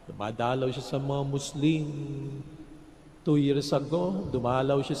 Dumadalaw siya sa mga Muslim. 2 years ago,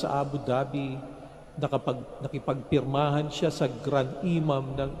 dumalaw siya sa Abu Dhabi. Nakipagpirmahan siya sa Grand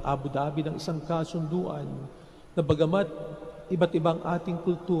Imam ng Abu Dhabi ng isang kasunduan na bagamat iba't ibang ating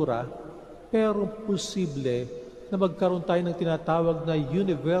kultura, pero posible na magkaroon tayo ng tinatawag na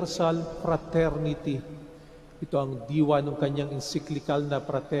universal fraternity. Ito ang diwa ng kanyang encyclical na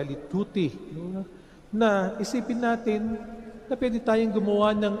Fratelli Tutti, na isipin natin na pwede tayong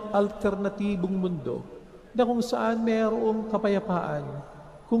gumawa ng alternatibong mundo na kung saan mayroong kapayapaan,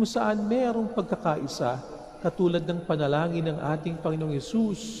 kung saan mayroong pagkakaisa, katulad ng panalangin ng ating Panginoong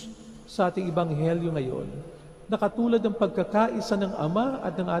Hesus sa ating Ebanghelyo ngayon, na katulad ng pagkakaisa ng Ama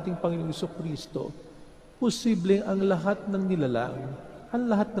at ng ating Panginoong Jesucristo, posibleng ang lahat ng nilalang, ang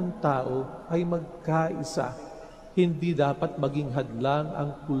lahat ng tao ay magkaisa. Hindi dapat maging hadlang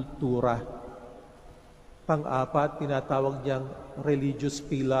ang kultura. Pang-4, tinatawag niyang religious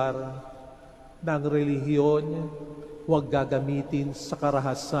pillar, na ang relihiyon huwag gagamitin sa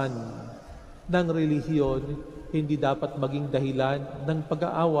karahasan. Ng relihiyon hindi dapat maging dahilan ng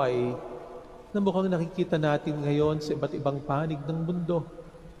pag-aaway na mukhang nakikita natin ngayon sa iba't ibang panig ng mundo.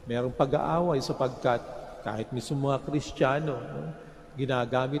 Merong pag-aaway sapagkat kahit mismo mga Kristiyano,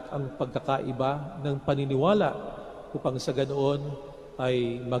 ginagamit ang pagkakaiba ng paniniwala upang sa ganoon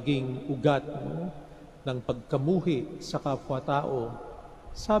ay maging ugat ng pagkamuhi sa kapwa-tao.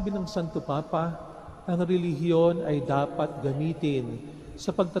 Sabi ng Santo Papa, ang relihiyon ay dapat gamitin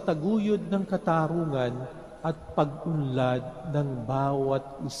sa pagtataguyod ng katarungan at pag-unlad ng bawat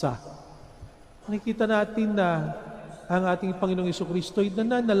isa. Nakikita natin na ang ating Panginoong Jesucristo ay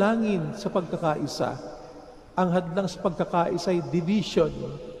nananalangin sa pagkakaisa. Ang hadlang sa pagkakaisa ay division.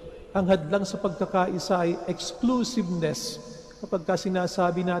 Ang hadlang sa pagkakaisa ay exclusiveness. Kapag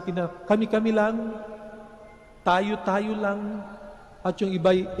sinasabi natin na kami-kami lang, tayo-tayo lang, at yung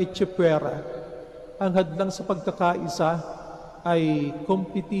iba'y etchepwera. Ang hadlang sa pagkakaisa ay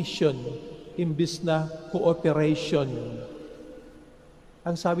competition, imbis na cooperation.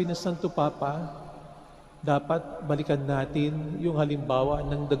 Ang sabi ng Santo Papa, dapat balikan natin yung halimbawa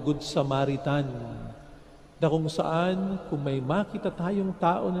ng The Good Samaritan, na kung saan, kung may makita tayong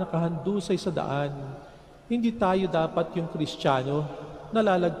tao na nakahandusay sa daan, hindi tayo dapat yung Kristiyano na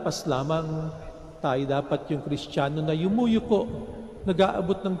lalagpas lamang. Tayo dapat yung Kristiyano na yumuyuko,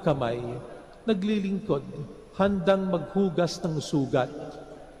 nag-aabot ng kamay, naglilingkod, handang maghugas ng sugat.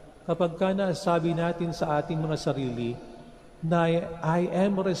 Kapag ka nasabi natin sa ating mga sarili na I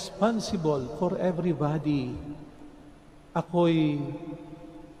am responsible for everybody, ako'y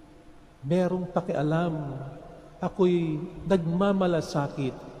merong pakialam ako'y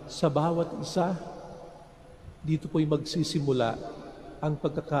nagmamalasakit sa bawat isa. Dito po'y magsisimula ang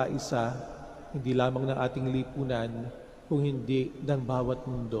pagkakaisa, hindi lamang ng ating lipunan, kung hindi ng bawat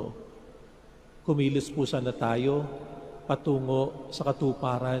mundo. Kumilos po sana tayo patungo sa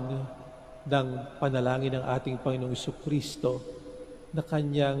katuparan ng panalangin ng ating Panginoong Jesucristo na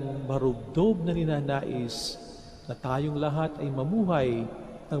kanyang marubdob na ninanais na tayong lahat ay mamuhay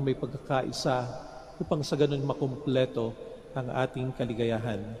ng may pagkakaisa upang sa ganun makumpleto ang ating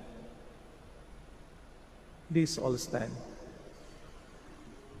kaligayahan. Please all stand.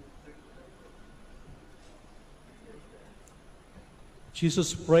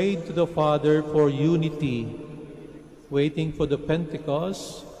 Jesus prayed to the Father for unity. Waiting for the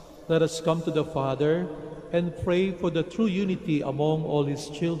Pentecost, let us come to the Father and pray for the true unity among all His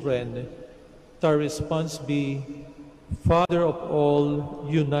children. Let our response be, Father of all,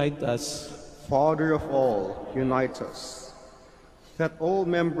 unite us. Father of all, unite us. That all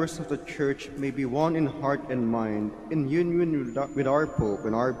members of the Church may be one in heart and mind, in union with our Pope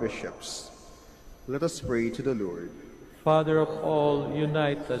and our bishops. Let us pray to the Lord. Father of all,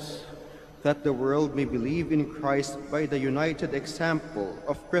 unite us. That the world may believe in Christ by the united example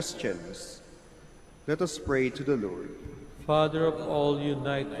of Christians. Let us pray to the Lord. Father of all,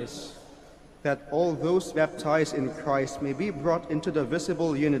 unite us. That all those baptized in Christ may be brought into the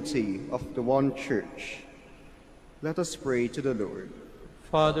visible unity of the one Church. Let us pray to the Lord.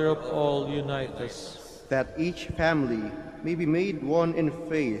 Father of all, unite us. That each family may be made one in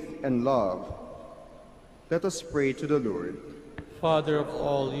faith and love. Let us pray to the Lord. Father of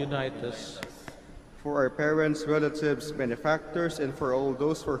all, unite us. For our parents, relatives, benefactors, and for all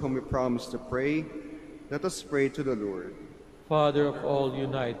those for whom we promise to pray, let us pray to the Lord. Father of all,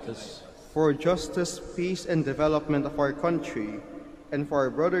 unite us. For justice, peace, and development of our country, and for our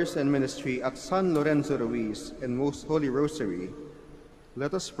brothers in ministry at San Lorenzo Ruiz and Most Holy Rosary,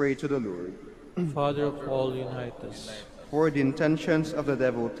 let us pray to the Lord. Father of all, unite us. For the intentions of the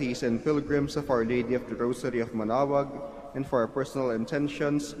devotees and pilgrims of Our Lady of the Rosary of Manaoag, and for our personal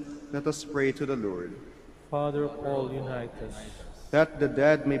intentions, let us pray to the Lord. Father of all, unite us. That the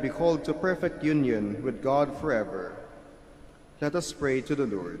dead may be called to perfect union with God forever. Let us pray to the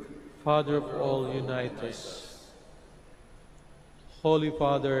Lord. Father of all, unite us. Holy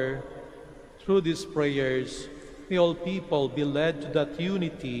Father, through these prayers, may all people be led to that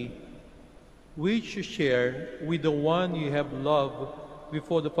unity which you share with the one you have loved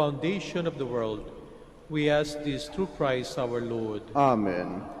before the foundation of the world. We ask this through Christ our Lord.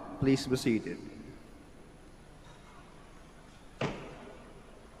 Amen. Please be seated.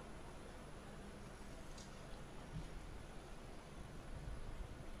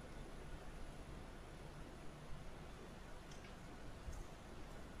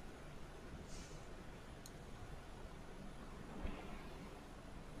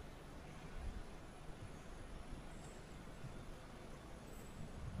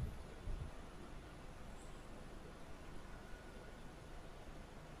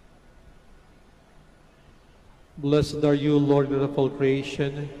 Blessed are you, Lord of all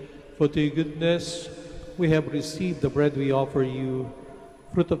creation, for to your goodness we have received the bread we offer you,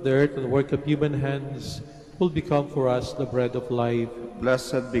 fruit of the earth and work of human hands, will become for us the bread of life.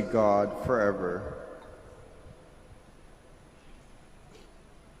 Blessed be God forever.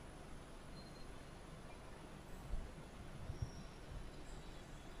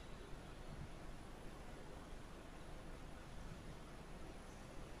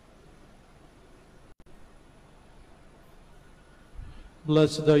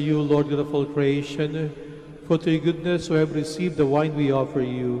 Blessed are you, Lord God of all creation, for to your goodness we have received the wine we offer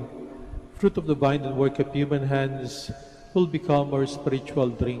you, fruit of the vine and work of human hands, will become our spiritual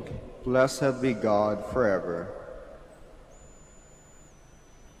drink. Blessed be God forever.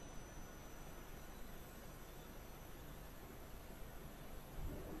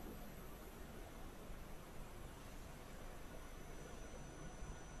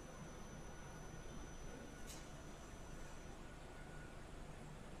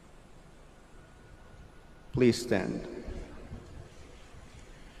 Please stand.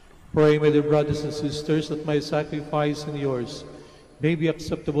 Pray, my dear brothers and sisters, that my sacrifice and yours may be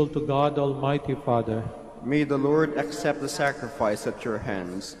acceptable to God, Almighty Father. May the Lord accept the sacrifice at your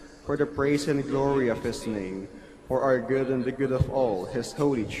hands, for the praise and glory of his name, for our good and the good of all his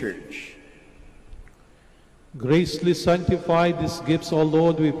holy church. Graciously sanctify these gifts, O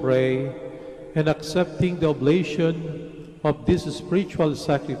Lord, we pray, and accepting the oblation of this spiritual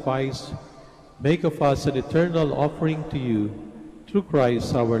sacrifice, make of us an eternal offering to you, through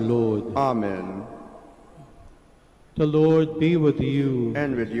Christ our Lord. Amen. The Lord be with you.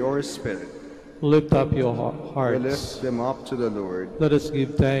 And with your spirit. Lift up your We hearts. lift them up to the Lord. Let us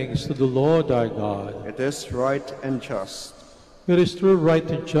give thanks to the Lord our God. It is right and just. It is true, right,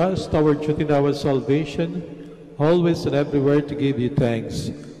 and just, our duty and our salvation, always and everywhere to give you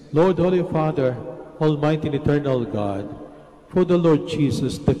thanks. Lord, Holy Father, Almighty and eternal God, for the Lord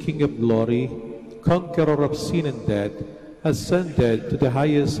Jesus, the King of glory, conqueror of sin and death, ascended to the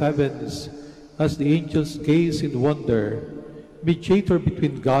highest heavens as the angels gaze in wonder, mediator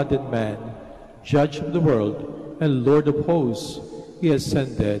between God and man, Judge of the world and Lord of hosts, he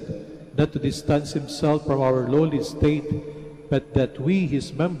ascended, not to distance himself from our lowly estate, but that we,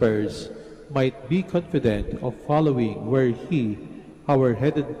 his members, might be confident of following where he, our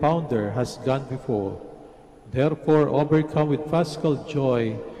head and founder, has gone before. Therefore, overcome with paschal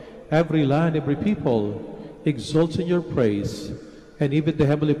joy, every land, every people exults in your praise, and even the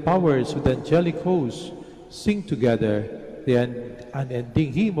heavenly powers with angelic hosts sing together the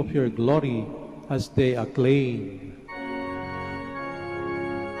unending hymn of your glory as they acclaim.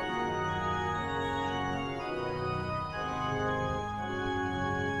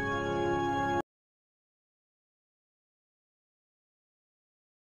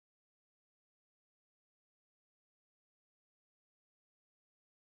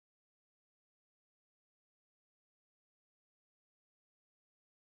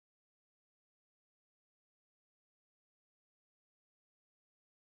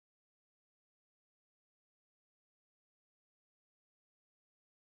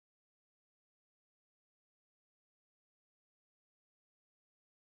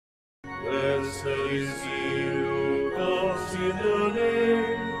 Blessed is he who comes in the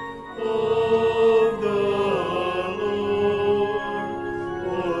name of the Lord.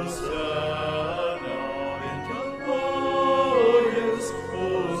 Hosanna in the highest.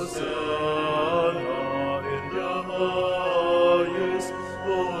 Hosanna in the highest.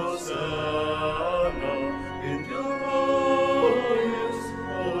 Hosanna in the highest.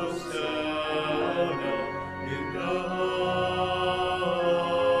 Hosanna in the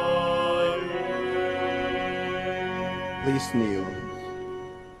Please kneel.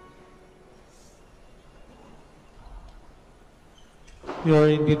 You are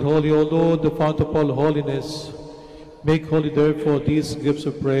indeed holy, O Lord, the fount of all holiness. Make holy, therefore, these gifts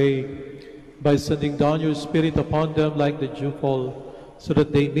of prayer, by sending down your Spirit upon them like the dewfall, so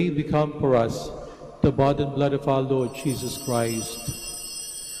that they may become for us the body and blood of our Lord Jesus Christ.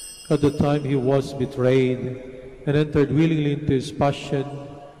 At the time he was betrayed and entered willingly into his passion,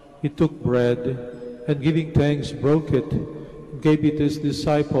 he took bread, and giving thanks, broke it, and gave it to his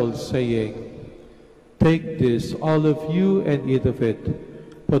disciples, saying, "Take this, all of you, and eat of it,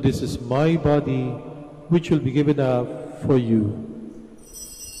 for this is my body, which will be given up for you."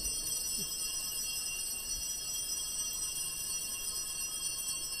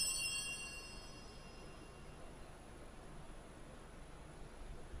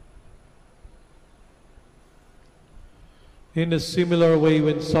 In a similar way,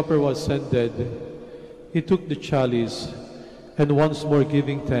 when supper was ended, he took the chalice, and once more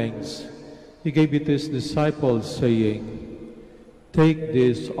giving thanks, he gave it to his disciples, saying, "Take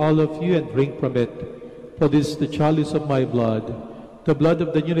this, all of you, and drink from it, for this is the chalice of my blood, the blood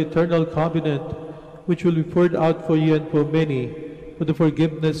of the new and eternal covenant, which will be poured out for you and for many for the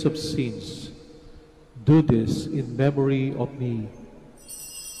forgiveness of sins. Do this in memory of me."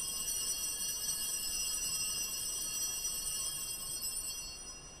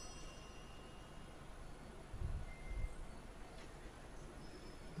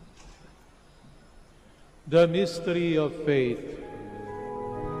 The mystery of faith. We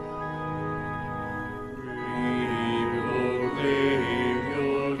proclaim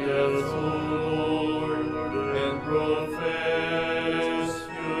your death, O Lord, and profess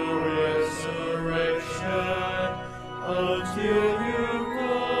your resurrection until you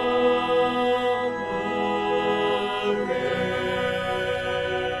come again.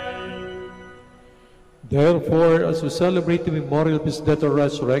 Therefore, as we celebrate the memorial of his death or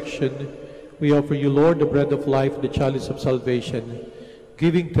resurrection, we offer you, Lord, the bread of life, the chalice of salvation,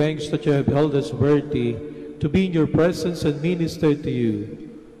 giving thanks that you have held us worthy to be in your presence and minister to you.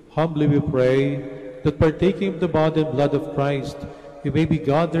 Humbly we pray that, partaking of the body and blood of Christ, we may be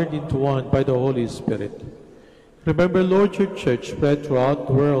gathered into one by the Holy Spirit. Remember, Lord, your church spread throughout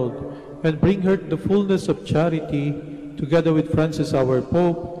the world, and bring her to the fullness of charity, together with Francis our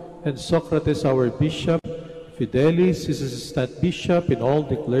Pope, and Socrates our Bishop, Fidelis his assistant bishop, and all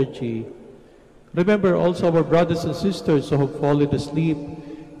the clergy. Remember also our brothers and sisters who have fallen asleep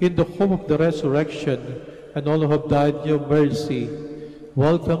in the hope of the resurrection, and all who have died in your mercy.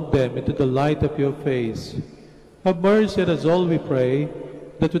 Welcome them into the light of your face. Have mercy on us all, we pray,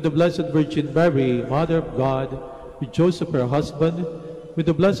 that with the Blessed Virgin Mary, Mother of God, with Joseph her husband, with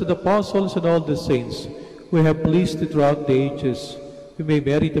the blessed apostles and all the saints, who have pleased thee throughout the ages, we may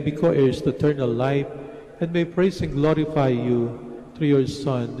merit to be co-heirs to eternal life, and may praise and glorify you through your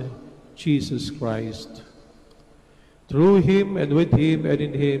Son, Jesus Christ. Through him, and with him, and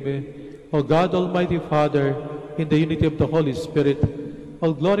in him, O God, Almighty Father, in the unity of the Holy Spirit,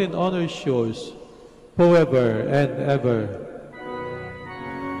 all glory and honor is yours, forever and ever.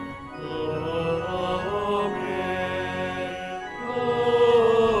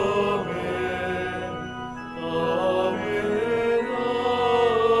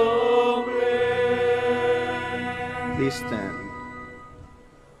 Please stand.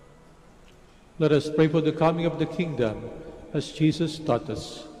 Let us pray for the coming of the kingdom, as Jesus taught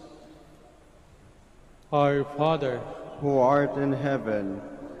us. Our Father, Who art in heaven,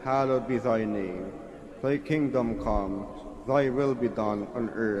 hallowed be thy name. Thy kingdom come, thy will be done on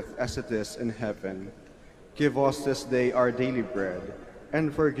earth as it is in heaven. Give us this day our daily bread,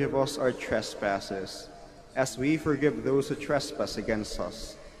 and forgive us our trespasses, as we forgive those who trespass against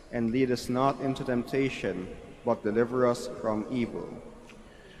us. And lead us not into temptation, but deliver us from evil.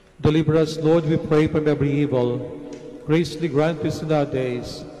 deliver us, Lord, we pray, from every evil. Graciously grant us in our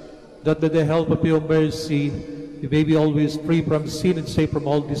days, that by the help of your mercy, we may be always free from sin and safe from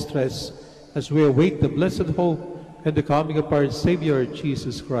all distress, as we await the blessed hope and the coming of our Savior,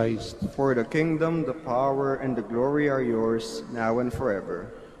 Jesus Christ. For the kingdom, the power, and the glory are yours, now and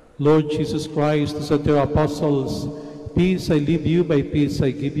forever. Lord Jesus Christ, who said to your apostles, "Peace I leave you, my peace I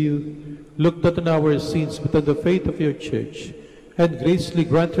give you," look not on our sins, but on the faith of your Church, and graciously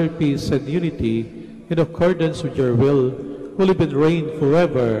grant her peace and unity in accordance with your will, who live and reign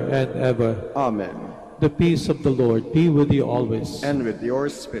forever and ever. Amen. The peace of the Lord be with you always. And with your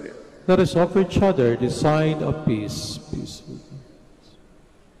spirit. Let us offer each other the sign of peace. Peace.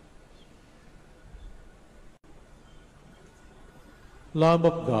 Lamb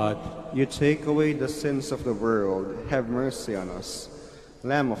of God, You take away the sins of the world, have mercy on us.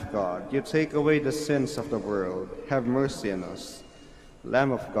 Lamb of God, you take away the sins of the world, have mercy on us.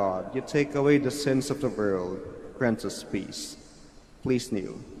 Lamb of God, you take away the sins of the world, grant us peace. Please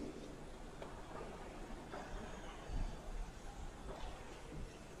kneel.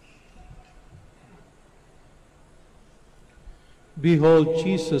 behold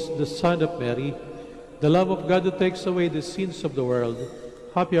Jesus, the Son of Mary, the Lamb of God who takes away the sins of the world.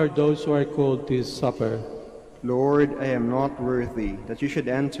 Happy are those who are called to his supper. Lord, I am not worthy that you should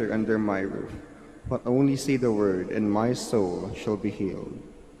enter under my roof, but only say the word, and my soul shall be healed.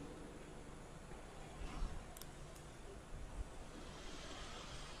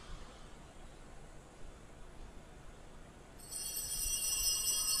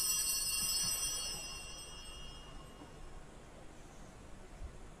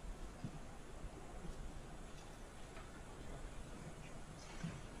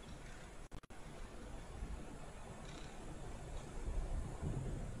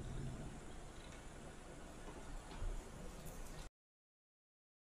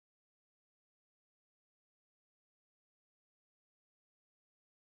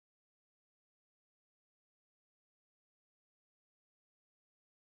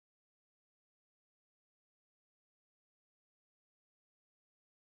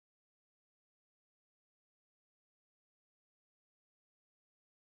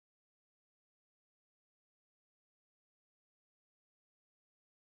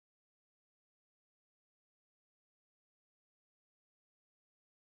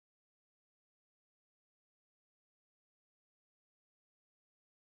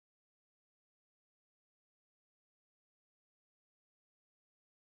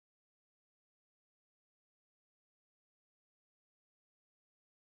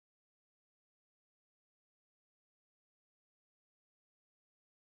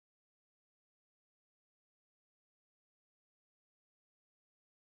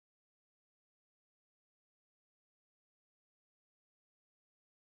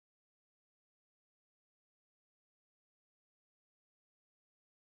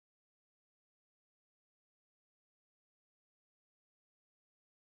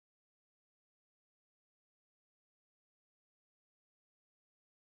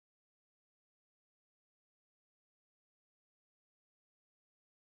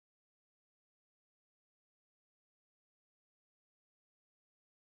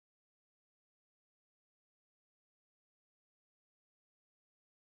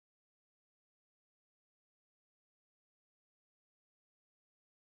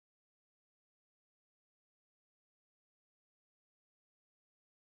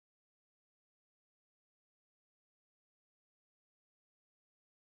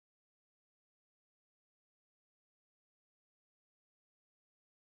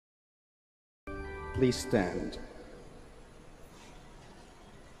 Please stand.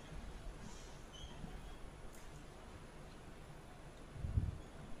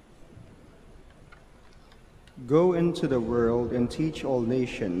 Go into the world and teach all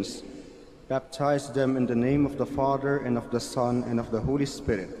nations. Baptize them in the name of the Father, and of the Son, and of the Holy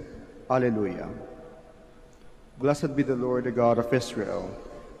Spirit. Alleluia. Blessed be the Lord, the God of Israel.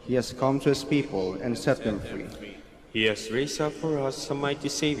 He has come to his people and set them free. He has raised up for us a mighty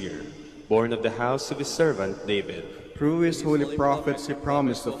Savior, born of the house of his servant David. Through his holy prophets he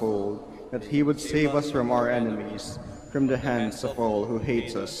promised of old that he would save us from our enemies, from the hands of all who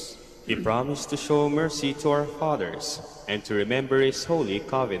hate us. He promised to show mercy to our fathers and to remember his holy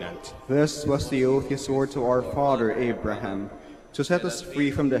covenant. This was the oath he swore to our father Abraham, to set us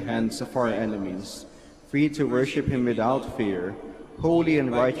free from the hands of our enemies, free to worship him without fear, holy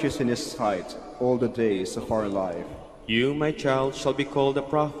and righteous in his sight all the days of our life. You, my child, shall be called a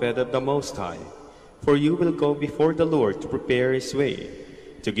prophet of the Most High, for you will go before the Lord to prepare his way,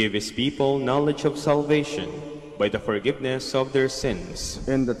 to give his people knowledge of salvation by the forgiveness of their sins.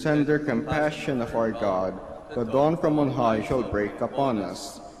 In the tender compassion of our God, the dawn from on high shall break upon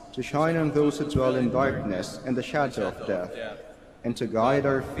us, to shine on those who dwell in darkness and the shadow of death, and to guide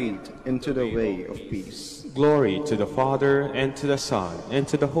our feet into the way of peace. Glory to the Father, and to the Son, and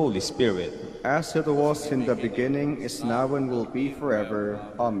to the Holy Spirit. As it was in the beginning, is now, and will be forever.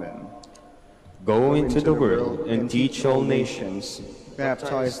 Amen. Go into the world and teach all nations.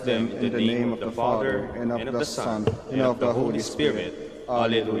 Baptize them in the name of the Father, and of the Son, and of the Holy Spirit.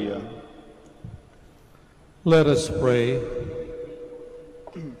 Alleluia. Let us pray.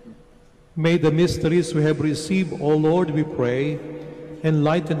 May the mysteries we have received, O Lord, we pray,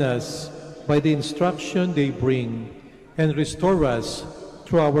 enlighten us by the instruction they bring, and restore us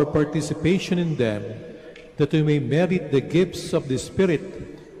through our participation in them, that we may merit the gifts of the Spirit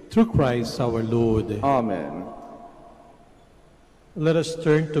through Christ our Lord. Amen. Let us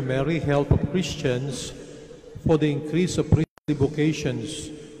turn to Mary, help of Christians, for the increase of priestly vocations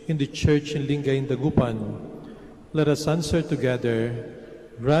in the Church in Lingay and Dagupan. Let us answer together,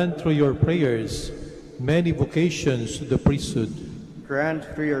 grant through your prayers many vocations to the priesthood. Grant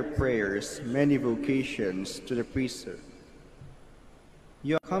through your prayers many vocations to the priesthood.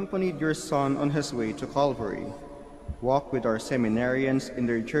 You accompanied your Son on his way to Calvary. Walk with our seminarians in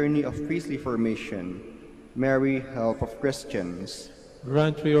their journey of priestly formation. Mary, help of Christians.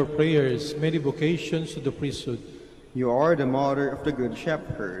 Grant through your prayers many vocations to the priesthood. You are the mother of the Good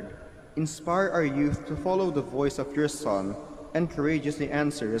Shepherd. Inspire our youth to follow the voice of your Son and courageously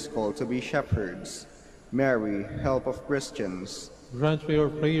answer his call to be shepherds. Mary, help of Christians. Grant through your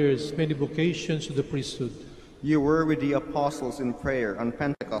prayers many vocations to the priesthood. You were with the apostles in prayer on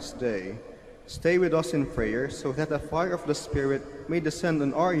Pentecost Day. Stay with us in prayer so that the fire of the Spirit may descend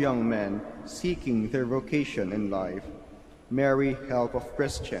on our young men seeking their vocation in life. Mary, help of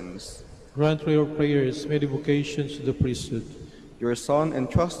Christians. Grant through your prayers many vocations to the priesthood. Your Son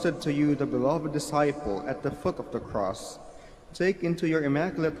entrusted to you the beloved disciple at the foot of the cross. Take into your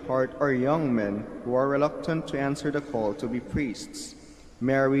immaculate heart our young men who are reluctant to answer the call to be priests.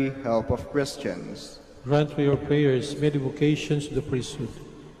 Mary, help of Christians. Grant through your prayers many vocations to the priesthood.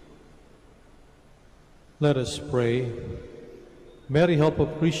 Let us pray. Mary, help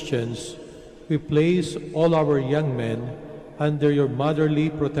of Christians, we place all our young men under your motherly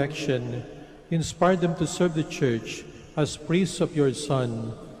protection. Inspire them to serve the Church as priests of your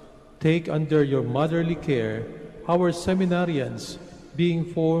Son. Take under your motherly care our seminarians, being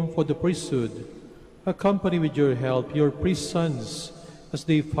formed for the priesthood. Accompany with your help your priest sons as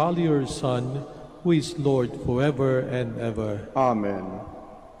they follow your Son, who is Lord forever and ever. Amen.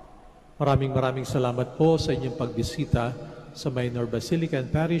 Maraming salamat po sa inyong pagbisita sa Minor Basilica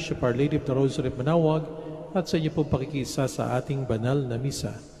and Parish of Our Lady of the Rosary of Manaoag at sa inyong pong pakikisa sa ating banal na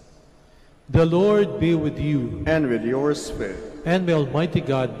misa. The Lord be with you. And with your spirit. And may Almighty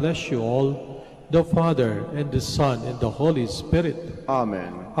God bless you all, the Father, and the Son, and the Holy Spirit.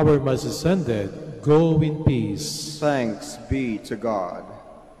 Amen. Our Mass is ended. Go in peace. Thanks be to God.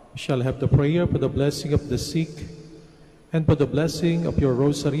 We shall have the prayer for the blessing of the sick and for the blessing of your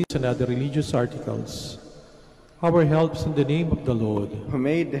rosaries and other religious articles. Our helps in the name of the Lord, who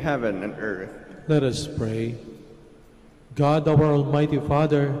made heaven and earth. Let us pray. God, our Almighty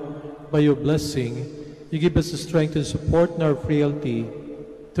Father, by your blessing, you give us the strength and support in our frailty.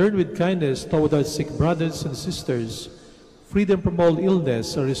 Turn with kindness toward our sick brothers and sisters, free them from all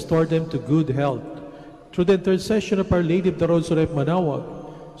illness, and restore them to good health. Through the intercession of Our Lady of the Rosary of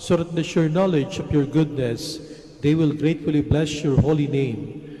Manaoag, so that in the sure knowledge of your goodness, they will gratefully bless your holy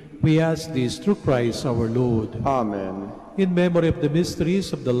name. We ask this through Christ our Lord. Amen. in memory of the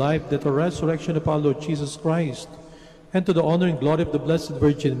mysteries of the life, death, and resurrection of our Lord Jesus Christ, and to the honor and glory of the Blessed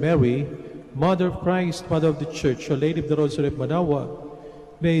Virgin Mary, Mother of Christ, Mother of the Church, Our Lady of the Rosary of Manaoag,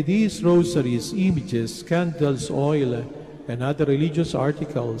 may these rosaries, images, candles, oil, and other religious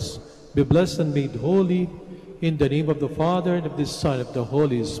articles be blessed and made holy in the name of the Father, and of the Son, and of the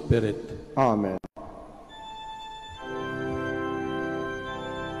Holy Spirit. Amen.